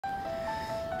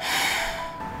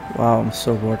Wow, I'm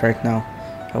so bored right now.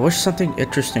 I wish something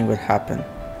interesting would happen.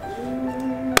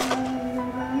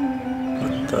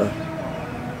 What the?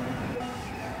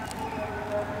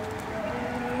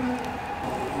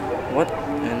 What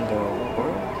in the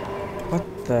world?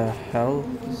 What the hell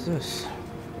is this?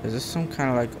 Is this some kind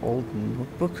of like old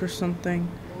notebook or something?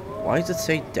 Why does it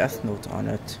say Death Note on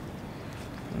it?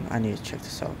 I need to check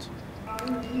this out.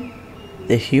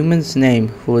 The human's name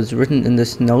who is written in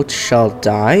this note shall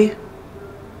die?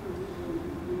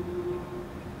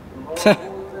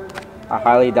 I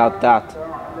highly doubt that.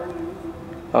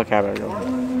 Okay, I better go.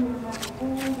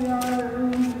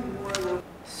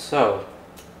 So,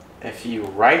 if you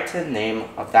write the name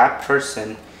of that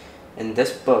person in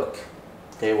this book,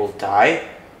 they will die?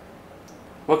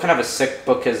 What kind of a sick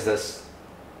book is this?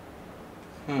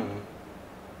 I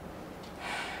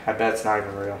bet it's not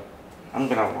even real. I'm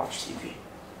gonna watch TV.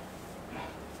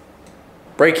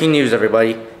 Breaking news,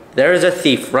 everybody. There is a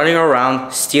thief running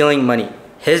around stealing money.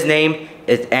 His name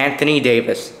is Anthony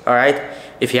Davis, alright?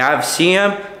 If you have seen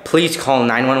him, please call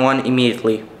 911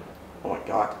 immediately. Oh my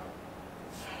god.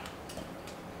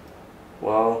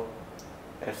 Well,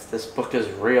 if this book is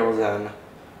real, then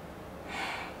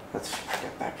let's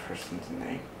forget that person's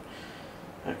name.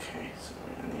 Okay, so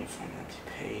we're gonna need to find that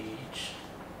page.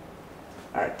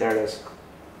 Alright, there it is.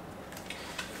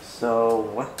 So,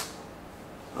 what?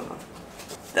 Hold on.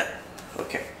 There.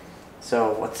 Okay.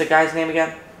 So, what's the guy's name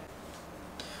again?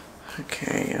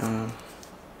 Okay,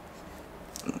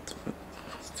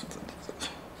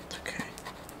 okay.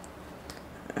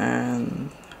 And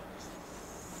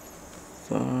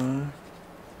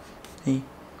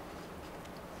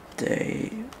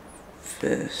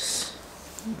Davis.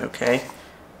 Okay.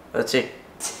 Let's see.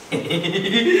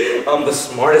 I'm the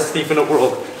smartest thief in the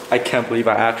world. I can't believe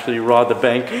I actually robbed the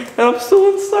bank and I'm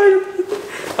still inside of it.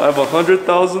 I have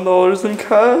 $100,000 in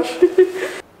cash.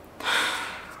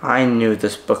 I knew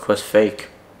this book was fake.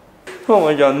 Oh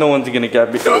my god, no one's gonna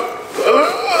get me.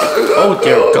 Oh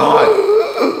dear god.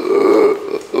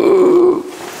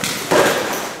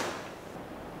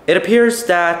 It appears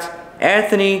that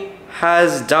Anthony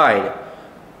has died.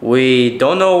 We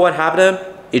don't know what happened to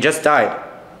him. He just died.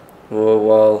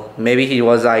 Well, maybe he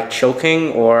was like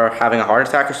choking or having a heart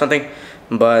attack or something,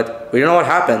 but we don't know what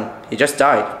happened. He just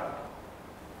died.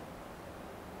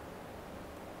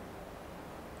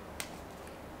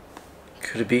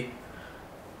 Could it be?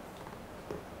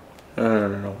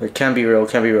 No. It can't be real. It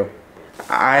can't be real.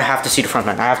 I have to see the front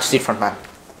man. I have to see the front man.